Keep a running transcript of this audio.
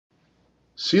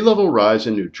Sea level rise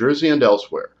in New Jersey and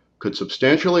elsewhere could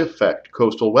substantially affect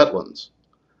coastal wetlands.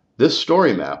 This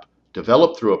story map,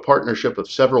 developed through a partnership of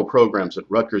several programs at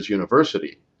Rutgers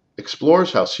University,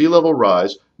 explores how sea level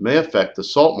rise may affect the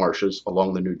salt marshes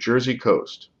along the New Jersey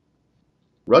coast.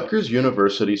 Rutgers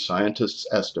University scientists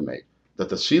estimate that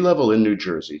the sea level in New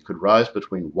Jersey could rise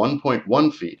between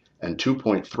 1.1 feet and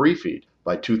 2.3 feet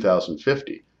by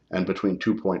 2050 and between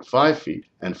 2.5 feet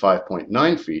and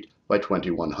 5.9 feet by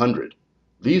 2100.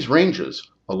 These ranges,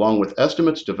 along with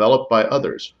estimates developed by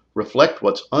others, reflect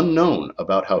what's unknown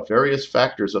about how various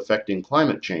factors affecting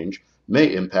climate change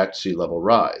may impact sea level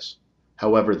rise.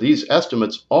 However, these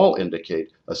estimates all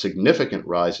indicate a significant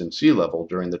rise in sea level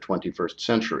during the 21st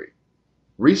century.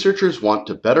 Researchers want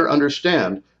to better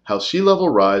understand how sea level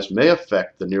rise may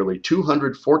affect the nearly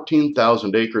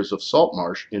 214,000 acres of salt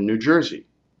marsh in New Jersey.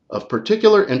 Of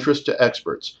particular interest to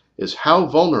experts is how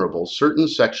vulnerable certain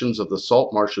sections of the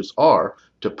salt marshes are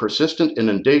to persistent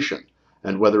inundation,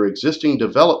 and whether existing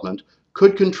development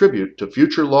could contribute to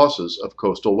future losses of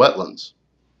coastal wetlands.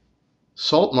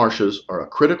 Salt marshes are a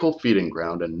critical feeding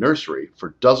ground and nursery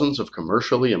for dozens of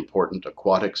commercially important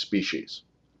aquatic species.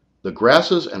 The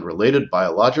grasses and related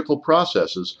biological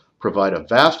processes provide a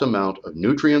vast amount of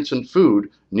nutrients and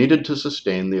food needed to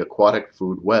sustain the aquatic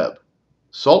food web.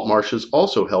 Salt marshes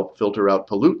also help filter out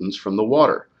pollutants from the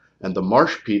water, and the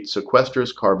marsh peat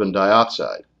sequesters carbon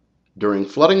dioxide. During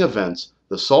flooding events,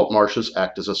 the salt marshes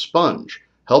act as a sponge,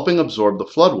 helping absorb the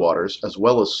floodwaters as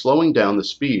well as slowing down the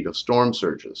speed of storm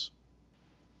surges.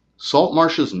 Salt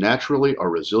marshes naturally are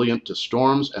resilient to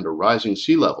storms and a rising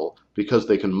sea level because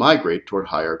they can migrate toward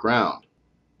higher ground.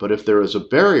 But if there is a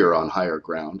barrier on higher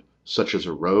ground, such as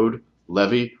a road,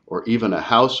 levee, or even a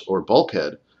house or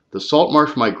bulkhead, the salt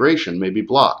marsh migration may be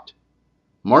blocked.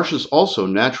 Marshes also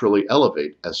naturally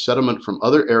elevate as sediment from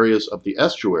other areas of the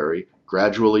estuary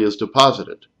gradually is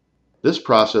deposited. This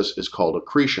process is called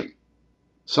accretion.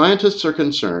 Scientists are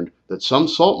concerned that some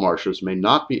salt marshes may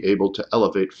not be able to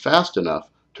elevate fast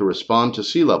enough to respond to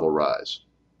sea level rise.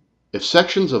 If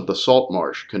sections of the salt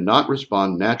marsh cannot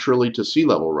respond naturally to sea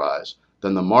level rise,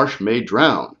 then the marsh may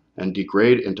drown and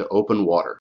degrade into open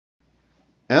water.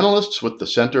 Analysts with the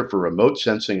Center for Remote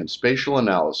Sensing and Spatial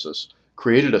Analysis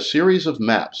created a series of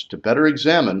maps to better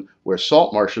examine where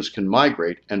salt marshes can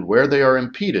migrate and where they are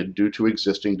impeded due to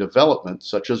existing development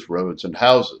such as roads and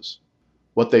houses.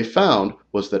 What they found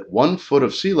was that 1 foot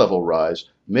of sea level rise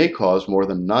may cause more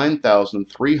than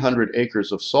 9,300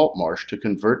 acres of salt marsh to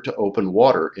convert to open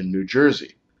water in New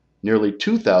Jersey. Nearly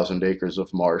 2,000 acres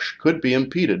of marsh could be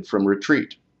impeded from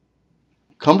retreat.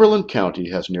 Cumberland County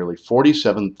has nearly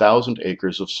 47,000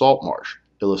 acres of salt marsh,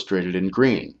 illustrated in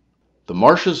green. The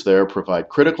marshes there provide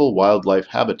critical wildlife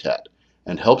habitat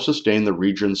and help sustain the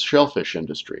region's shellfish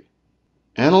industry.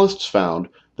 Analysts found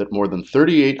that more than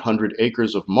 3,800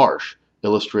 acres of marsh,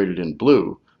 illustrated in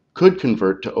blue, could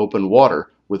convert to open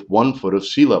water with 1 foot of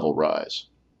sea level rise.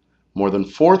 More than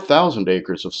 4,000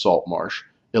 acres of salt marsh,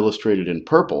 illustrated in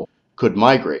purple, could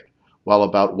migrate, while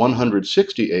about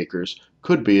 160 acres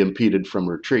could be impeded from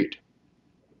retreat.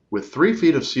 With 3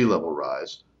 feet of sea level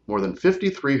rise, more than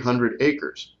 5,300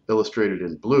 acres, illustrated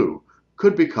in blue,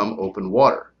 could become open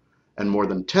water, and more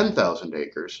than 10,000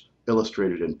 acres,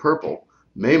 illustrated in purple,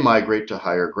 may migrate to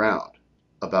higher ground.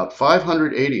 About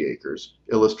 580 acres,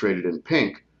 illustrated in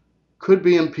pink, could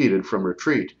be impeded from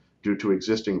retreat due to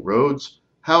existing roads,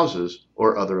 houses,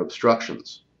 or other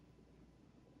obstructions.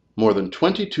 More than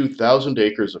 22,000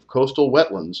 acres of coastal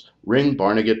wetlands ring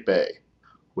Barnegat Bay.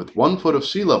 With 1 foot of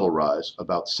sea level rise,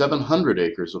 about 700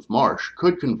 acres of marsh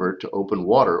could convert to open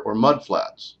water or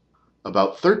mudflats.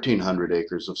 About 1,300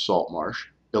 acres of salt marsh,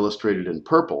 illustrated in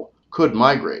purple, could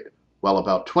migrate, while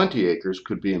about 20 acres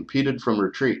could be impeded from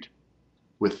retreat.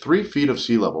 With 3 feet of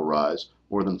sea level rise,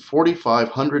 more than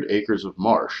 4,500 acres of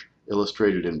marsh,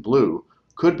 illustrated in blue,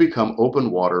 could become open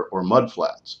water or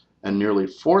mudflats, and nearly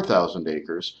 4,000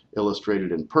 acres,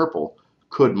 illustrated in purple,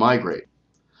 could migrate.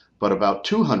 But about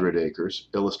 200 acres,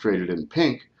 illustrated in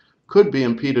pink, could be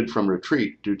impeded from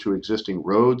retreat due to existing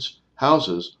roads,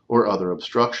 houses, or other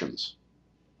obstructions.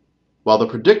 While the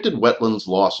predicted wetlands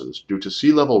losses due to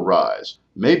sea level rise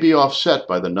may be offset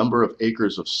by the number of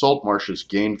acres of salt marshes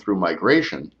gained through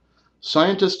migration,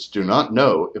 scientists do not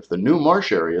know if the new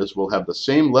marsh areas will have the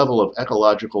same level of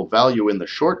ecological value in the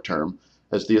short term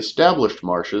as the established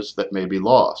marshes that may be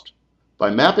lost. By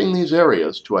mapping these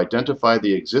areas to identify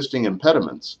the existing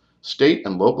impediments, state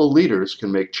and local leaders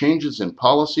can make changes in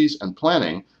policies and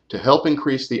planning to help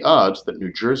increase the odds that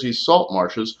New Jersey's salt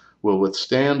marshes will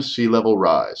withstand sea level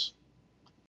rise.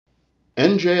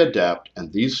 NJADAPT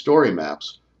and these story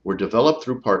maps were developed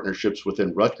through partnerships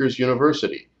within Rutgers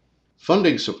University,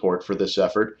 Funding support for this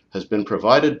effort has been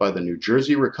provided by the New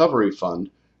Jersey Recovery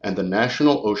Fund and the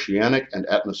National Oceanic and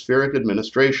Atmospheric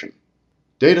Administration.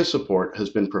 Data support has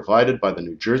been provided by the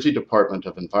New Jersey Department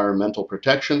of Environmental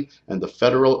Protection and the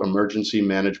Federal Emergency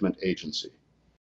Management Agency.